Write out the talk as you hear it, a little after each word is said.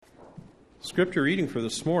Scripture reading for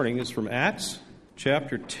this morning is from Acts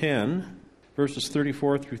chapter 10, verses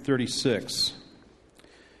 34 through 36.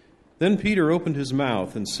 Then Peter opened his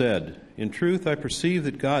mouth and said, "In truth, I perceive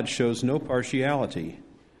that God shows no partiality,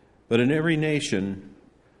 but in every nation,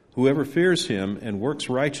 whoever fears him and works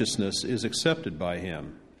righteousness is accepted by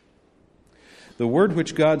him. The word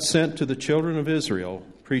which God sent to the children of Israel,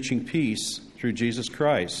 preaching peace through Jesus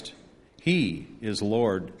Christ, he is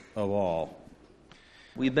Lord of all."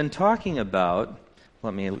 We've been talking about,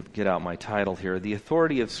 let me get out my title here, The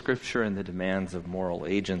Authority of Scripture and the Demands of Moral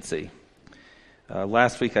Agency.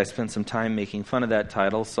 Last week I spent some time making fun of that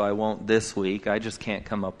title, so I won't this week. I just can't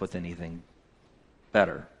come up with anything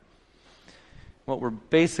better. What we're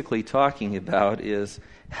basically talking about is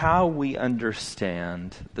how we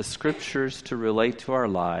understand the Scriptures to relate to our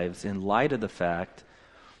lives in light of the fact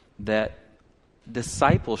that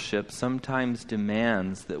discipleship sometimes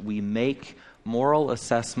demands that we make moral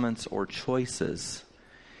assessments or choices,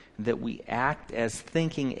 that we act as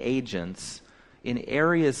thinking agents in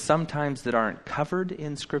areas sometimes that aren't covered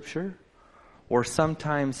in Scripture, or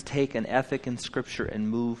sometimes take an ethic in Scripture and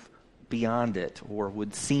move beyond it, or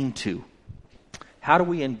would seem to. How do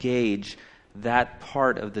we engage that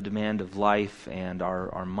part of the demand of life and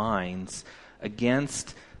our minds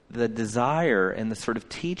against the desire and the sort of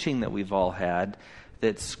teaching that we've all had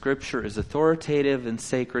that Scripture is authoritative and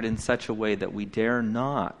sacred in such a way that we dare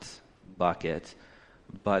not buck it,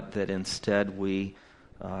 but that instead we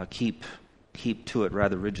keep to it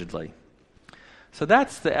rather rigidly? So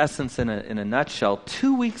that's the essence in a nutshell.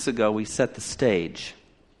 2 weeks ago, we set the stage.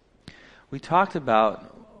 We talked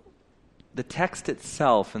about the text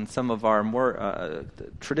itself and some of our more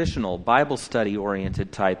traditional Bible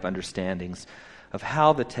study-oriented type understandings of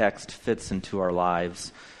how the text fits into our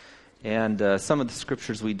lives. And some of the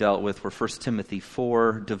scriptures we dealt with were 1 Timothy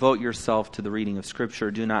 4, devote yourself to the reading of Scripture.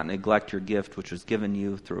 Do not neglect your gift which was given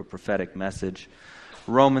you through a prophetic message.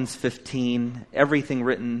 Romans 15, everything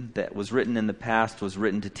written that was written in the past was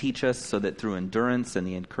written to teach us so that through endurance and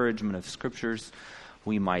the encouragement of Scriptures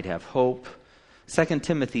we might have hope. 2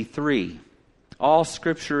 Timothy 3, all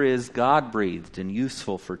Scripture is God-breathed and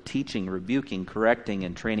useful for teaching, rebuking, correcting,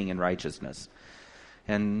 and training in righteousness.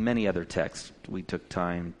 And many other texts we took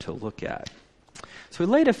time to look at. So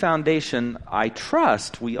we laid a foundation, I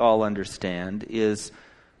trust we all understand, is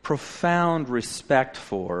profound respect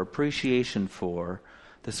for, appreciation for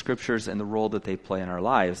the Scriptures and the role that they play in our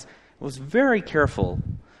lives. I was very careful,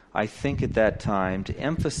 I think at that time, to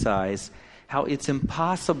emphasize how it's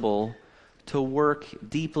impossible to work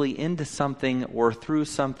deeply into something or through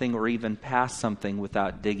something or even past something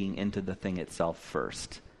without digging into the thing itself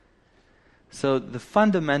first. So the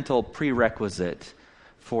fundamental prerequisite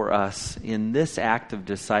for us in this act of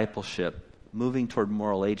discipleship, moving toward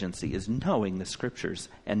moral agency, is knowing the Scriptures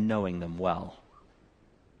and knowing them well.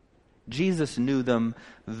 Jesus knew them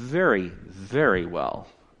very, very well,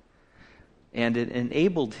 and it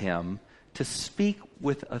enabled him to speak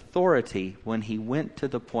with authority when he went to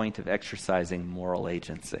the point of exercising moral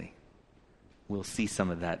agency. We'll see some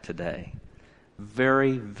of that today.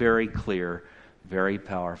 Very, very clear, very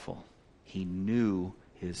powerful. He knew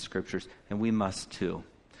his Scriptures, and we must too.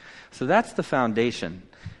 So that's the foundation.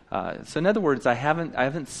 So in other words, I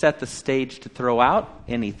haven't set the stage to throw out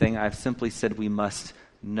anything. I've simply said we must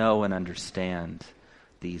know and understand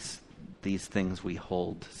these things we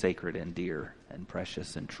hold sacred and dear and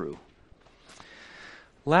precious and true.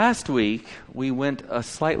 Last week, we went a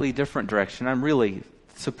slightly different direction. I'm really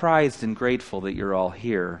surprised and grateful that you're all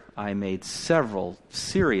here. I made several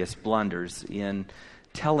serious blunders in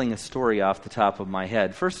telling a story off the top of my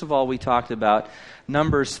head. First of all, we talked about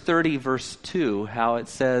Numbers 30, verse 2, how it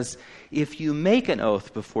says, if you make an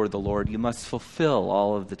oath before the Lord, you must fulfill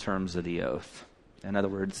all of the terms of the oath. In other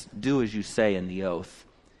words, do as you say in the oath.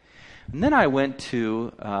 And then I went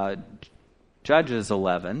to Judges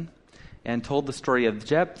 11 and told the story of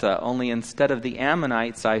Jephthah, only instead of the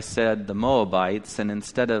Ammonites, I said the Moabites, and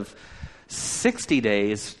instead of 60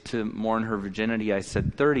 days to mourn her virginity, I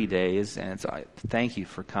said 30 days, and so I thank you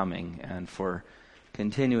for coming and for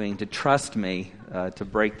continuing to trust me to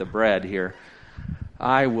break the bread here.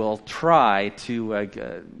 I will try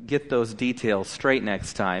to get those details straight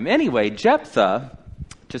next time. Anyway, Jephthah,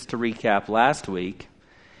 just to recap last week,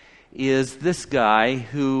 is this guy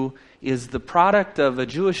who is the product of a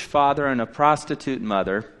Jewish father and a prostitute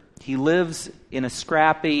mother. He lives in a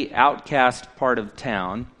scrappy, outcast part of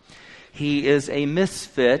town. He is a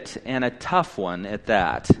misfit and a tough one at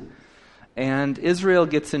that. And Israel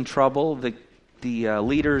gets in trouble. The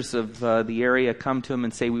leaders of the area come to him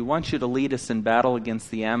and say, we want you to lead us in battle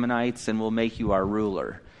against the Ammonites and we'll make you our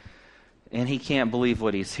ruler. And he can't believe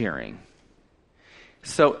what he's hearing.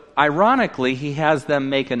 So, ironically, he has them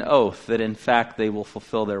make an oath that in fact they will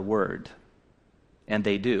fulfill their word. And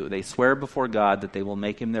they do. They swear before God that they will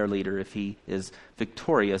make him their leader if he is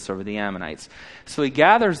victorious over the Ammonites. So he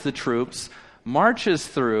gathers the troops, marches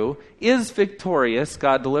through, is victorious.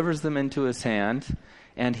 God delivers them into his hand,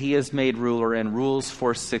 and he is made ruler and rules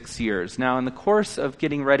for 6 years. Now, in the course of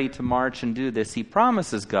getting ready to march and do this, he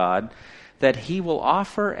promises God that he will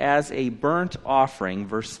offer as a burnt offering,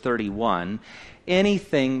 verse 31,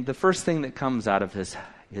 anything, the first thing that comes out of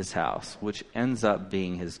his house, which ends up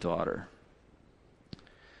being his daughter.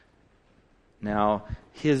 Now,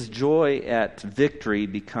 his joy at victory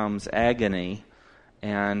becomes agony,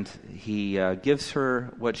 and he gives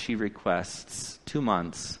her what she requests, 2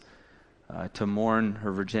 months to mourn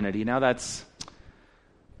her virginity. Now, that's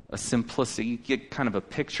a simplicity. You get kind of a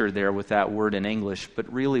picture there with that word in English,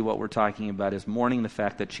 but really what we're talking about is mourning the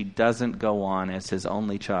fact that she doesn't go on as his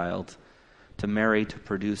only child, to marry, to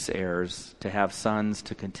produce heirs, to have sons,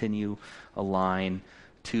 to continue a line,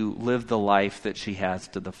 to live the life that she has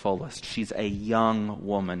to the fullest. She's a young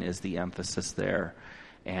woman is the emphasis there.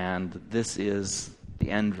 And this is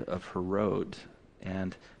the end of her road.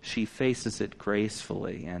 And she faces it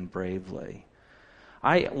gracefully and bravely.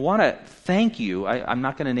 I want to thank you. I'm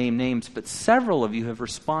not going to name names, but several of you have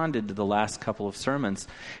responded to the last couple of sermons.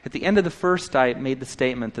 At the end of the first, I made the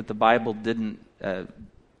statement that the Bible didn't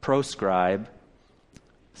proscribe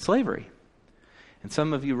slavery. And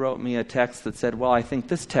some of you wrote me a text that said, well, I think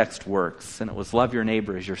this text works, and it was love your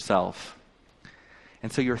neighbor as yourself.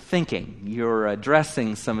 And so you're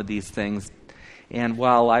addressing some of these things. And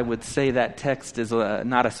while I would say that text is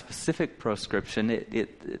not a specific proscription,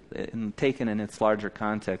 it taken in its larger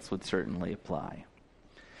context would certainly apply.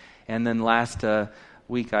 And then last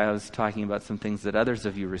week I was talking about some things that others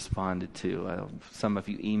of you responded to. Some of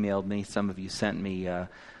you emailed me, some of you sent me a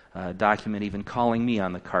document even calling me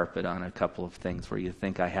on the carpet on a couple of things where you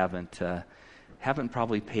think I haven't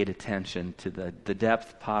probably paid attention to the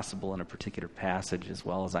depth possible in a particular passage as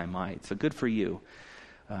well as I might. So good for you.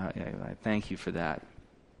 I thank you for that.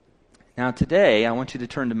 Now today, I want you to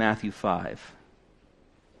turn to Matthew 5.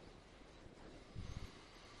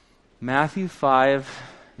 Matthew 5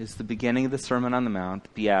 is the beginning of the Sermon on the Mount, the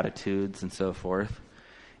Beatitudes and so forth.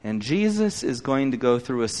 And Jesus is going to go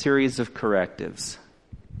through a series of correctives.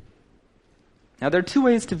 Now there are two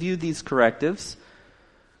ways to view these correctives.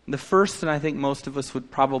 The first, and I think most of us would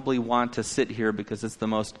probably want to sit here because it's the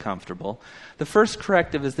most comfortable. The first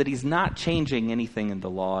corrective is that he's not changing anything in the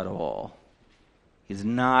law at all.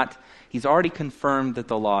 He's already confirmed that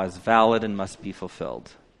the law is valid and must be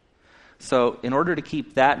fulfilled. So in order to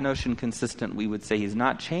keep that notion consistent, we would say he's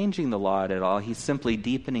not changing the law at all. He's simply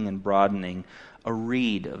deepening and broadening a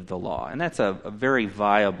read of the law. And that's a very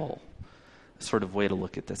viable sort of way to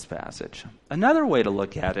look at this passage. Another way to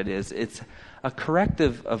look at it is it's a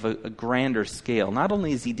corrective of a grander scale. Not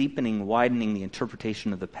only is he deepening, widening the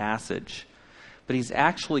interpretation of the passage, but he's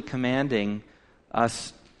actually commanding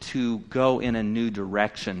us to go in a new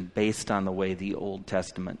direction based on the way the Old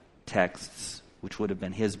Testament texts, which would have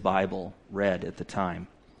been his Bible, read at the time.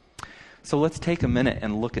 So let's take a minute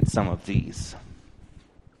and look at some of these.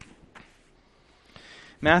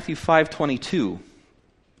 Matthew 5:22.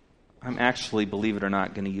 I'm actually, believe it or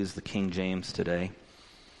not, going to use the King James today.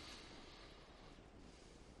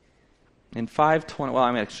 In 5:20, well,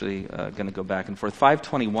 I'm actually going to go back and forth.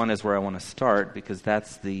 5:21 is where I want to start because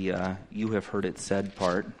that's the you have heard it said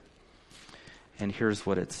part. And here's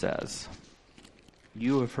what it says.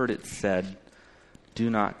 You have heard it said, do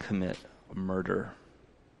not commit murder.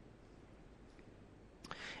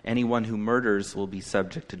 Anyone who murders will be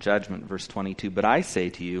subject to judgment. Verse 22, but I say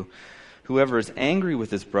to you, whoever is angry with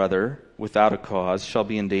his brother without a cause shall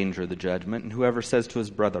be in danger of the judgment, and whoever says to his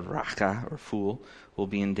brother, Raka, or fool, will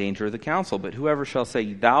be in danger of the council. But whoever shall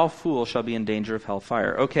say, thou fool, shall be in danger of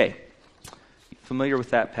hellfire. Okay, familiar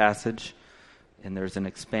with that passage? And there's an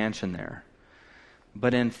expansion there.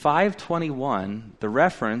 But in 5:21, the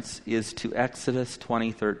reference is to Exodus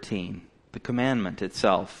 20:13, the commandment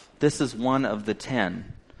itself. This is one of the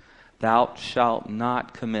 10. Thou shalt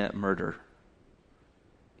not commit murder.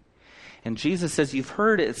 And Jesus says, you've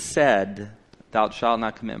heard it said, thou shalt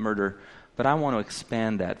not commit murder, but I want to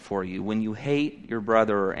expand that for you. When you hate your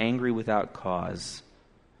brother or are angry without cause,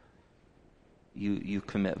 you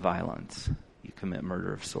commit violence. You commit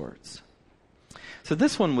murder of sorts. So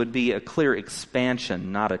this one would be a clear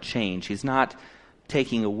expansion, not a change. He's not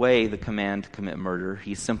taking away the command to commit murder.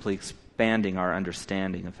 He's simply expanding our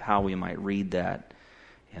understanding of how we might read that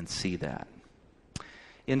and see that.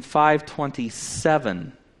 In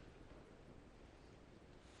 5:27,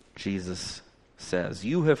 Jesus says,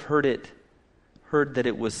 you have heard heard that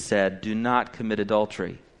it was said, 'Do not commit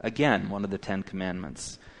adultery.'" Again, one of the 10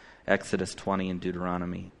 commandments, Exodus 20 and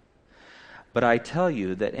Deuteronomy. "But I tell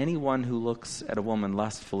you that anyone who looks at a woman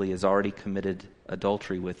lustfully has already committed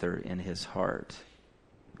adultery with her in his heart."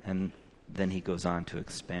 And then he goes on to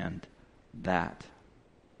expand that.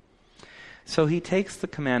 So he takes the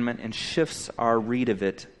commandment and shifts our read of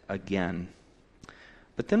it again.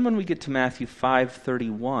 But then when we get to Matthew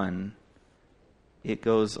 5:31, it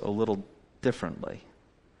goes a little differently.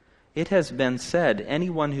 "It has been said,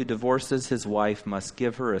 anyone who divorces his wife must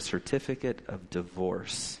give her a certificate of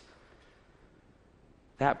divorce."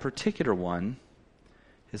 That particular one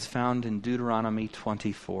is found in Deuteronomy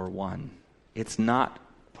 24:1. It's not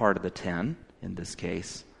part of the 10 in this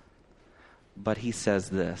case, but he says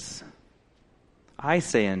this, "I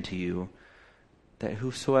say unto you that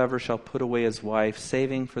whosoever shall put away his wife,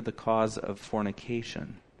 saving for the cause of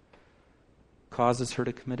fornication, causes her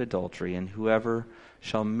to commit adultery, and whoever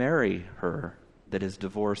shall marry her that is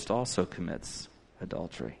divorced also commits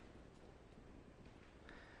adultery."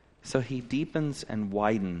 So he deepens and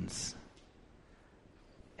widens,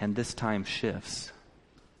 and this time shifts.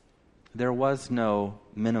 There was no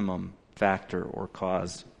minimum factor or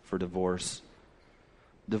cause for divorce.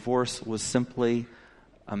 Divorce was simply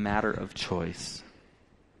a matter of choice.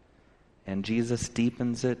 And Jesus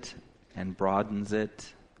deepens it and broadens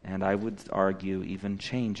it, and I would argue even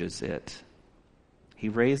changes it. He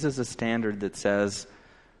raises a standard that says,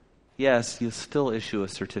 yes, you still issue a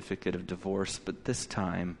certificate of divorce, but this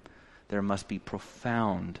time there must be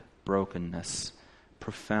profound brokenness,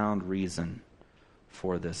 profound reason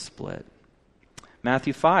for this split.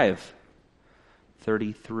 Matthew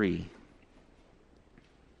 5:33.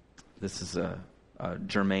 This is a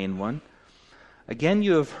germane one. "Again,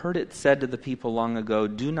 you have heard it said to the people long ago,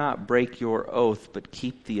 'Do not break your oath, but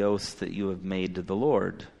keep the oaths that you have made to the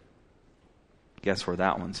Lord.'" Guess where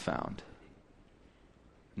that one's found?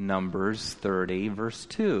 Numbers 30, verse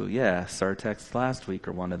 2. Yes, our text last week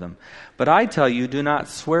or one of them. "But I tell you, do not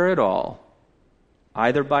swear at all,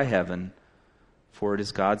 either by heaven, for it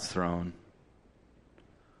is God's throne,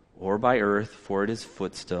 or by earth, for it is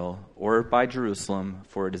footstool, or by Jerusalem,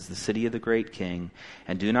 for it is the city of the great king.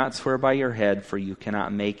 And do not swear by your head, for you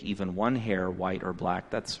cannot make even one hair white or black."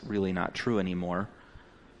 That's really not true anymore.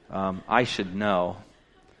 I should know.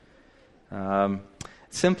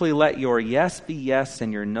 "Simply let your yes be yes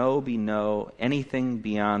and your no be no. Anything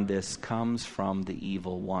beyond this comes from the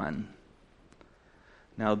evil one."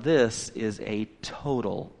 Now this is a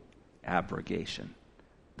total abrogation.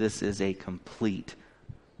 This is a complete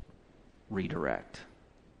redirect.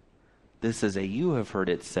 This is a "you have heard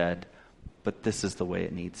it said, but this is the way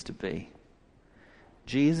it needs to be."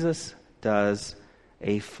 Jesus does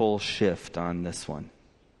a full shift on this one.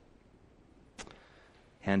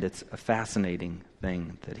 And it's a fascinating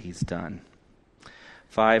thing that he's done.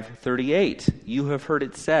 5:38, "You have heard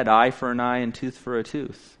it said, eye for an eye and tooth for a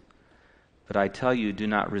tooth. But I tell you, do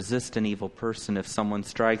not resist an evil person. If someone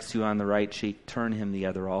strikes you on the right cheek, turn him the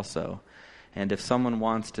other also. And if someone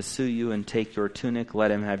wants to sue you and take your tunic,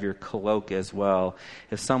 let him have your cloak as well.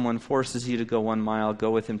 If someone forces you to go 1 mile,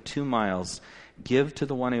 go with him 2 miles. Give to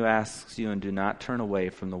the one who asks you, and do not turn away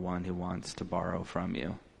from the one who wants to borrow from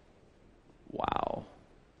you." Wow.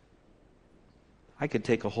 I could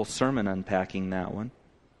take a whole sermon unpacking that one.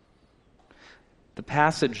 The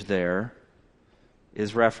passage there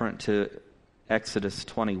is referent to Exodus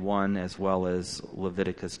 21 as well as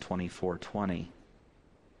Leviticus 24:20.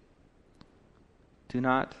 Do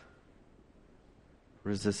not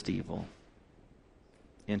resist evil.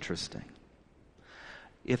 Interesting.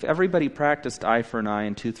 If everybody practiced eye for an eye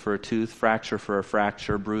and tooth for a tooth, fracture for a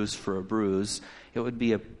fracture, bruise for a bruise, it would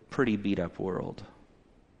be a pretty beat-up world.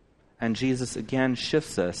 And Jesus again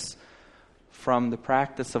shifts us from the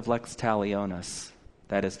practice of lex talionis,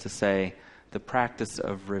 that is to say, the practice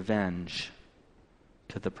of revenge,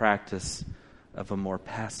 to the practice of a more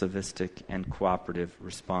pacifistic and cooperative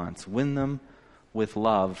response. Win them with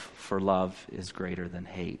love, for love is greater than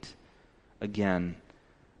hate. Again,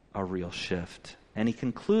 a real shift. And he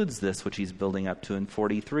concludes this, which he's building up to in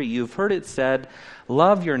 43. "You've heard it said,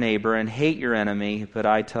 love your neighbor and hate your enemy, but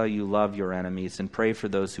I tell you, love your enemies and pray for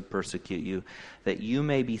those who persecute you, that you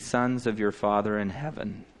may be sons of your Father in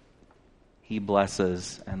heaven. He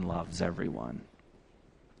blesses and loves everyone."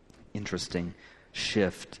 Interesting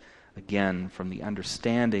shift again, from the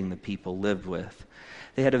understanding the people lived with.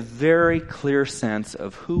 They had a very clear sense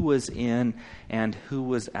of who was in and who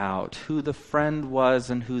was out, who the friend was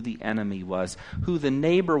and who the enemy was, who the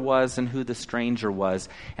neighbor was and who the stranger was.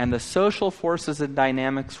 And the social forces and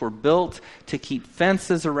dynamics were built to keep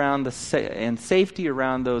fences around and safety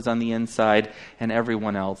around those on the inside and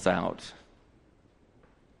everyone else out.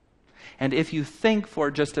 And if you think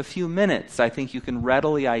for just a few minutes, I think you can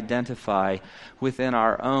readily identify within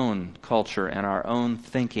our own culture and our own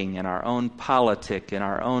thinking and our own politic and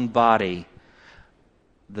our own body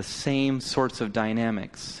the same sorts of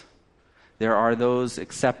dynamics. There are those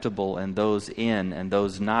acceptable and those in, and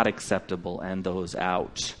those not acceptable and those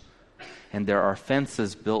out. And there are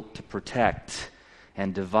fences built to protect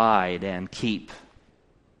and divide and keep.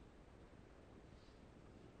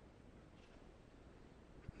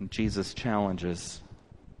 Jesus challenges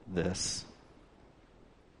this,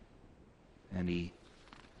 and he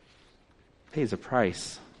pays a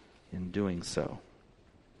price in doing so.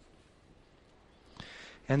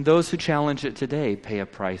 And those who challenge it today pay a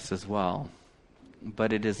price as well.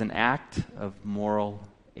 But it is an act of moral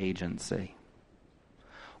agency.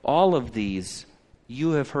 All of these,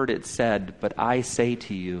 you have heard it said, but I say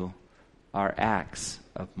to you, are acts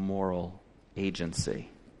of moral agency.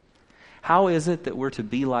 How is it that we're to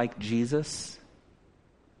be like Jesus?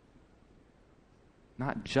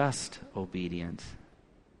 Not just obedient,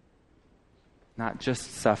 not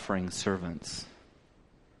just suffering servants,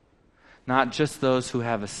 not just those who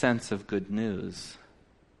have a sense of good news,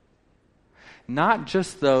 not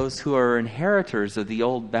just those who are inheritors of the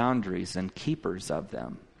old boundaries and keepers of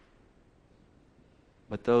them,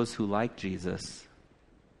 but those who, like Jesus,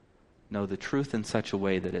 know the truth in such a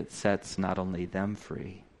way that it sets not only them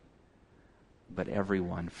free, but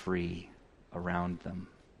everyone free around them.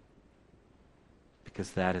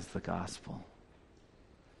 Because that is the gospel.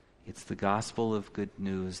 It's the gospel of good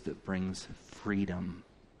news that brings freedom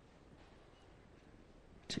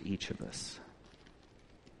to each of us.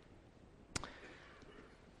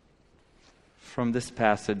 From this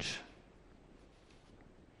passage,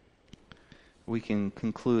 we can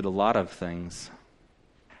conclude a lot of things.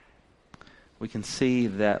 We can see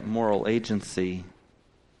that moral agency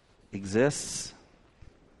exists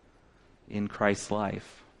in Christ's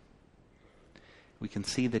life. We can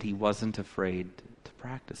see that he wasn't afraid to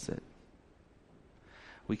practice it.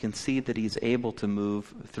 We can see that he's able to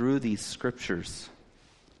move through these scriptures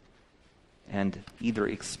and either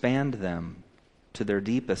expand them to their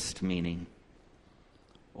deepest meaning,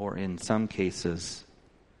 or in some cases,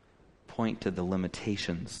 point to the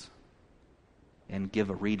limitations and give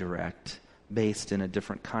a redirect based in a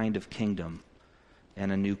different kind of kingdom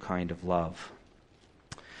and a new kind of love.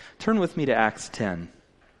 Turn with me to Acts 10.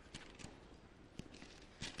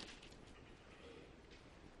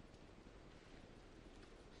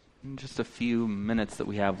 In just a few minutes that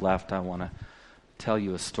we have left, I want to tell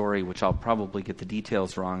you a story which I'll probably get the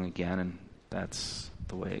details wrong again, and that's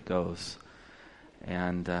the way it goes.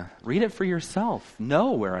 And read it for yourself.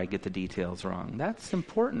 Know where I get the details wrong. That's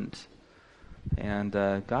important. And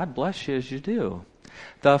God bless you as you do.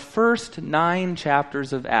 The first 9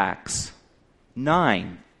 chapters of Acts,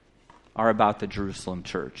 9, are about the Jerusalem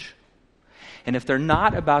church. And if they're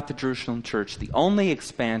not about the Jerusalem church, the only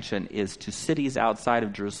expansion is to cities outside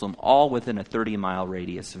of Jerusalem, all within a 30-mile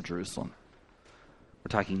radius of Jerusalem. We're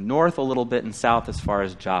talking north a little bit and south as far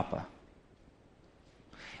as Joppa.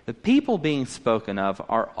 The people being spoken of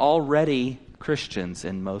are already Christians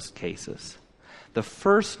in most cases. The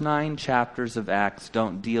first 9 chapters of Acts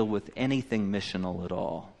don't deal with anything missional at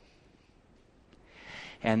all.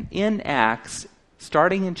 And in Acts,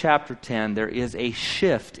 starting in chapter 10, there is a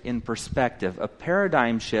shift in perspective, a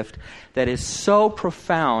paradigm shift that is so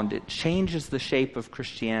profound it changes the shape of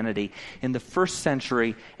Christianity in the first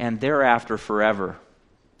century and thereafter forever.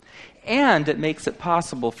 And it makes it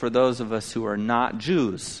possible for those of us who are not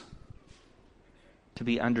Jews to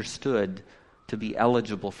be understood, to be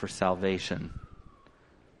eligible for salvation,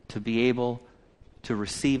 to be able to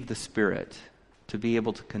receive the Spirit, to be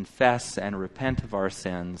able to confess and repent of our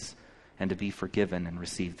sins, and to be forgiven and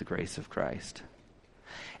receive the grace of Christ.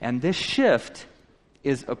 And this shift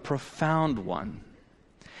is a profound one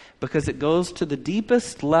because it goes to the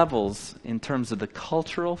deepest levels in terms of the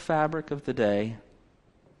cultural fabric of the day,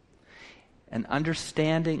 an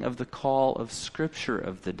understanding of the call of Scripture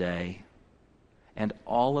of the day, and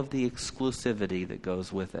all of the exclusivity that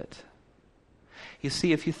goes with it. You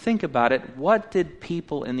see, if you think about it, what did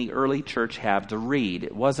people in the early church have to read?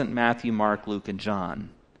 It wasn't Matthew, Mark, Luke, and John.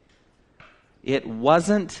 It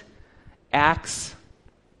wasn't Acts.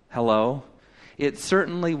 Hello. It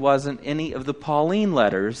certainly wasn't any of the Pauline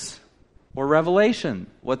letters or Revelation.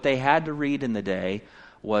 What they had to read in the day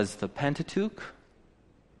was the Pentateuch,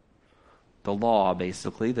 the law,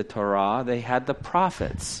 basically, the Torah. They had the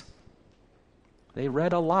prophets. They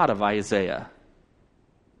read a lot of Isaiah.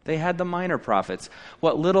 They had the minor prophets.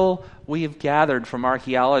 What little we've gathered from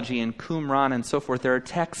archaeology and Qumran and so forth, there are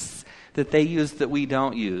texts that they used that we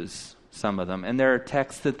don't use, some of them. And there are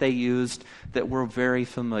texts that they used that we're very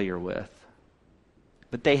familiar with.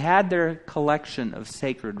 But they had their collection of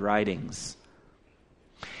sacred writings.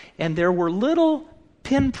 And there were little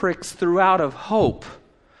pinpricks throughout of hope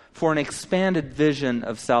for an expanded vision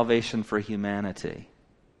of salvation for humanity.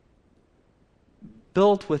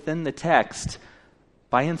 Built within the text,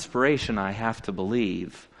 by inspiration, I have to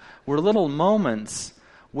believe, were little moments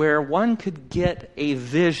where one could get a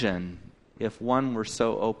vision if one were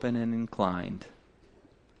so open and inclined.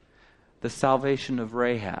 The salvation of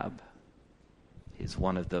Rahab is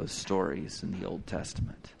one of those stories in the Old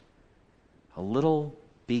Testament. A little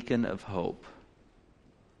beacon of hope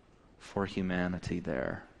for humanity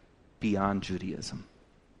there, beyond Judaism.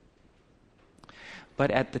 But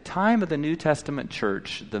at the time of the New Testament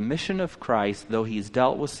church, the mission of Christ, though he's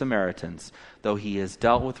dealt with Samaritans, though he has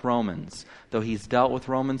dealt with Romans, though he's dealt with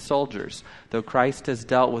Roman soldiers, though Christ has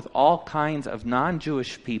dealt with all kinds of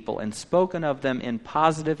non-Jewish people and spoken of them in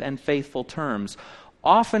positive and faithful terms,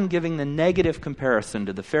 often giving the negative comparison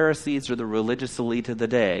to the Pharisees or the religious elite of the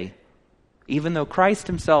day, even though Christ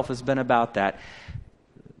himself has been about that,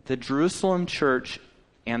 the Jerusalem church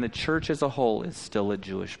and the church as a whole is still a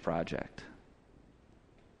Jewish project.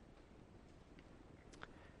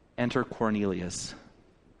 Enter Cornelius.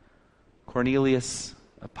 Cornelius,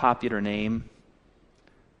 a popular name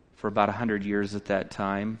for about 100 years at that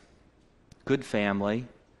time. Good family.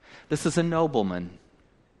 This is a nobleman.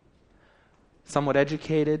 Somewhat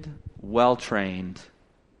educated, well-trained,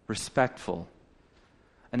 respectful.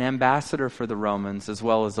 An ambassador for the Romans as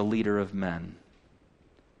well as a leader of men.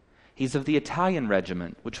 He's of the Italian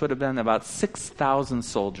regiment, which would have been about 6,000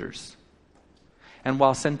 soldiers. And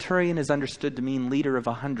while centurion is understood to mean leader of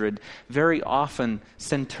 100, very often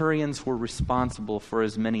centurions were responsible for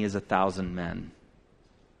as many as 1,000 men.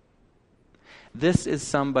 This is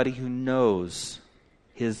somebody who knows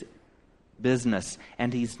his business,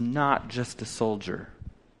 and he's not just a soldier.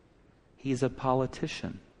 He's a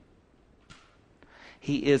politician.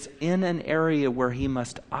 He is in an area where he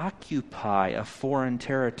must occupy a foreign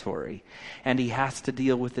territory, and he has to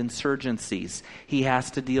deal with insurgencies. He has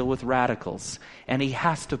to deal with radicals, and he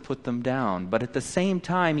has to put them down. But at the same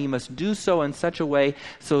time, he must do so in such a way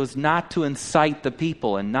so as not to incite the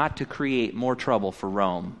people and not to create more trouble for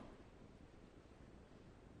Rome.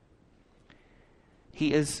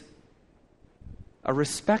 He is a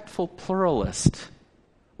respectful pluralist,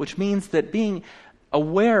 which means that being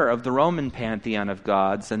aware of the Roman pantheon of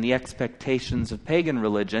gods and the expectations of pagan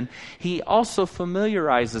religion, he also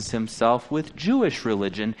familiarizes himself with Jewish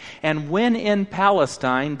religion, and when in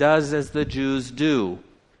Palestine, does as the Jews do.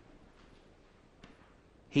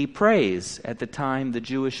 He prays at the time the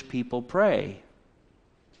Jewish people pray.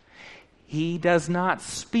 He does not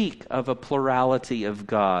speak of a plurality of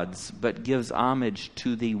gods, but gives homage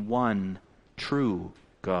to the one true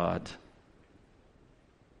God.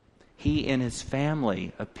 He and his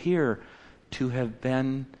family appear to have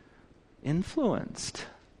been influenced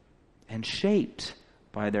and shaped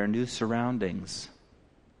by their new surroundings.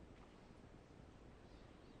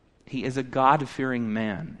 He is a God-fearing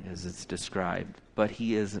man, as it's described, but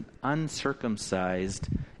he is an uncircumcised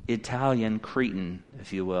Italian Cretan,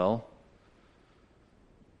 if you will.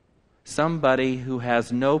 Somebody who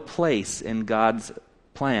has no place in God's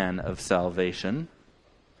plan of salvation.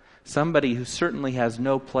 Somebody who certainly has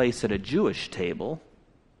no place at a Jewish table.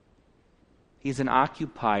 He's an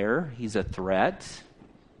occupier. He's a threat.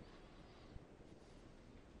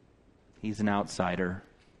 He's an outsider.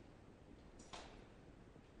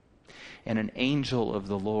 And an angel of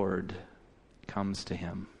the Lord comes to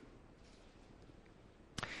him.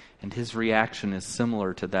 And his reaction is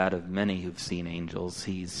similar to that of many who've seen angels.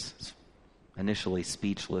 He's initially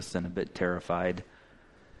speechless and a bit terrified.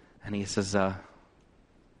 And he says,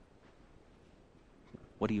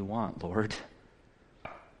 what do you want, Lord?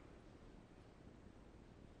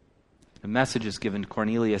 The message is given to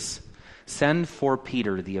Cornelius. Send for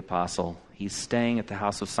Peter the apostle. He's staying at the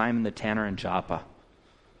house of Simon the tanner in Joppa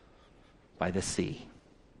by the sea.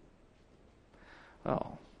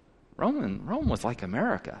 Oh, Rome was like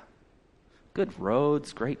America. Good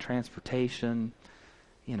roads, great transportation,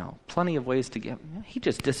 plenty of ways to get. He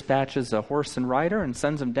just dispatches a horse and rider and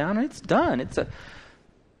sends them down, and it's done. It's a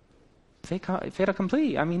fait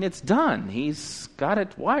accompli. It's done. He's got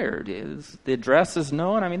it wired. The address is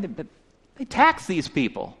known. But They tax these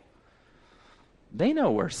people. They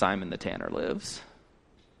know where Simon the Tanner lives.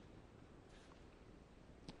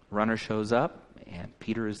 Runner shows up, and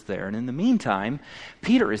Peter is there. And in the meantime,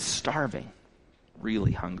 Peter is starving,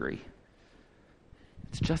 really hungry.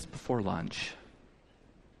 It's just before lunch.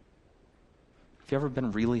 Have you ever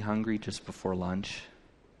been really hungry just before lunch?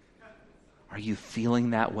 Are you feeling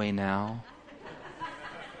that way now?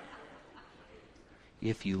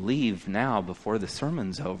 If you leave now before the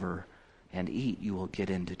sermon's over and eat, you will get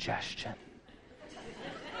indigestion.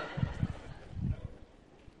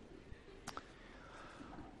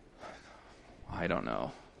 I don't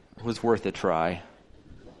know. It was worth a try.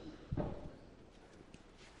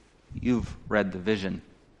 You've read the vision.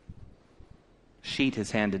 Sheet is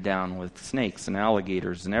handed down with snakes and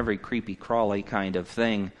alligators and every creepy crawly kind of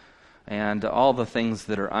thing, and all the things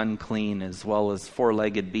that are unclean, as well as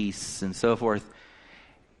four-legged beasts and so forth.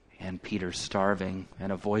 And Peter's starving,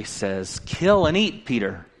 and a voice says, "Kill and eat,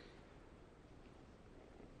 Peter."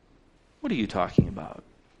 What are you talking about?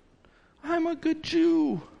 I'm a good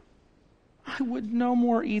Jew. I would no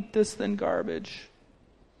more eat this than garbage.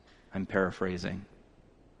 I'm paraphrasing.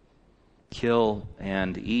 Kill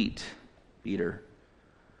and eat, Peter.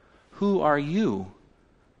 Who are you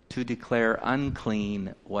to declare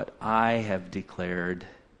unclean what I have declared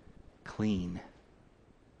clean?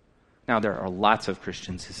 Now, there are lots of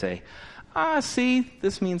Christians who say, see,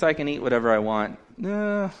 this means I can eat whatever I want.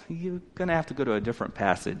 No, you're going to have to go to a different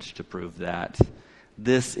passage to prove that.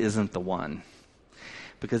 This isn't the one.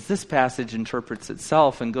 Because this passage interprets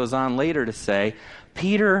itself and goes on later to say,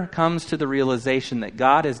 Peter comes to the realization that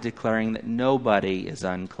God is declaring that nobody is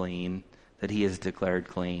unclean, that he is declared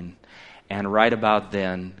clean. And right about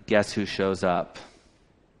then, guess who shows up?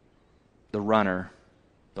 The runner,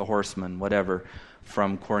 the horseman, whatever,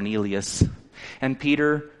 from Cornelius. And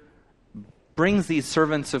Peter brings these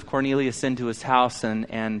servants of Cornelius into his house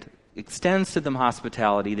and extends to them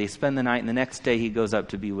hospitality. They spend the night, and the next day he goes up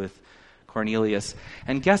to be with Cornelius.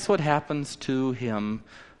 And guess what happens to him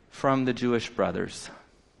from the Jewish brothers?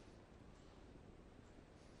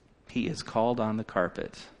 He is called on the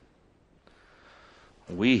carpet.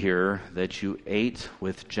 We hear that you ate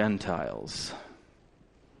with Gentiles.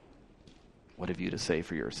 What have you to say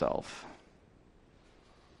for yourself?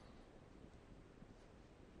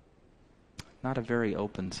 Not a very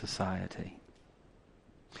open society.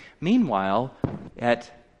 Meanwhile,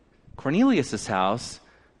 at Cornelius' house,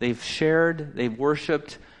 they've shared, they've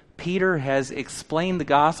worshiped. Peter has explained the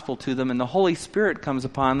gospel to them, and the Holy Spirit comes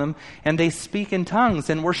upon them, and they speak in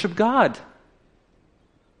tongues and worship God.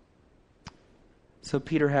 So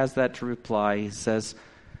Peter has that to reply. He says,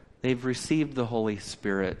 they've received the Holy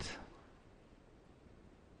Spirit.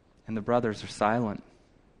 And the brothers are silent.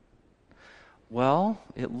 Well,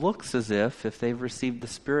 it looks as if they've received the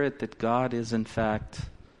Spirit, that God is in fact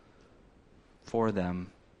for them.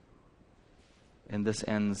 And this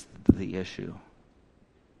ends the issue.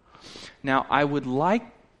 Now, I would like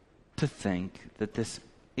to think that this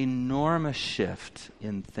enormous shift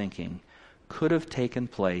in thinking could have taken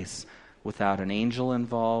place without an angel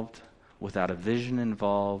involved, without a vision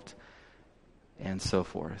involved, and so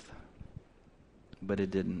forth. But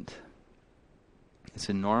it didn't. This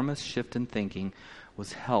enormous shift in thinking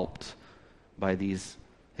was helped by these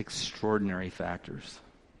extraordinary factors.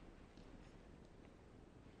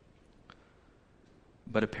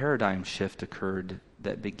 But a paradigm shift occurred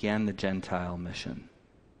that began the Gentile mission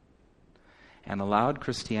and allowed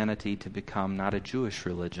Christianity to become not a Jewish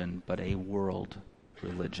religion, but a world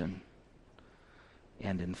religion,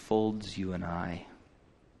 and enfolds you and I.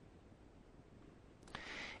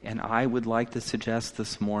 And I would like to suggest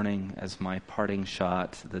this morning as my parting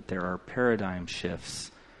shot that there are paradigm shifts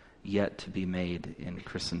yet to be made in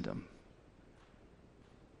Christendom.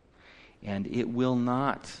 And it will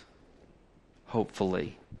not,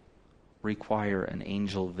 hopefully, require an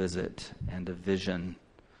angel visit and a vision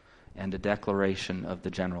and a declaration of the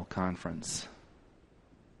General Conference.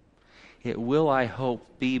 It will, I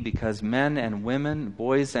hope, be because men and women,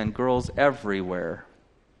 boys and girls everywhere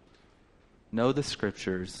know the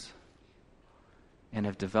Scriptures and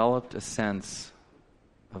have developed a sense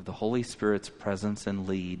of the Holy Spirit's presence and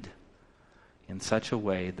lead in such a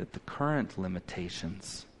way that the current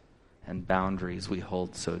limitations and boundaries we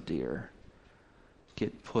hold so dear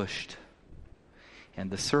get pushed,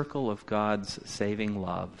 and the circle of God's saving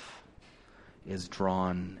love is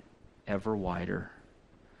drawn ever wider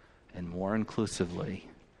and more inclusively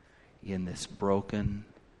in this broken,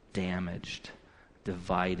 damaged,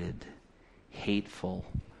 divided, hateful,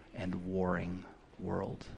 and warring world.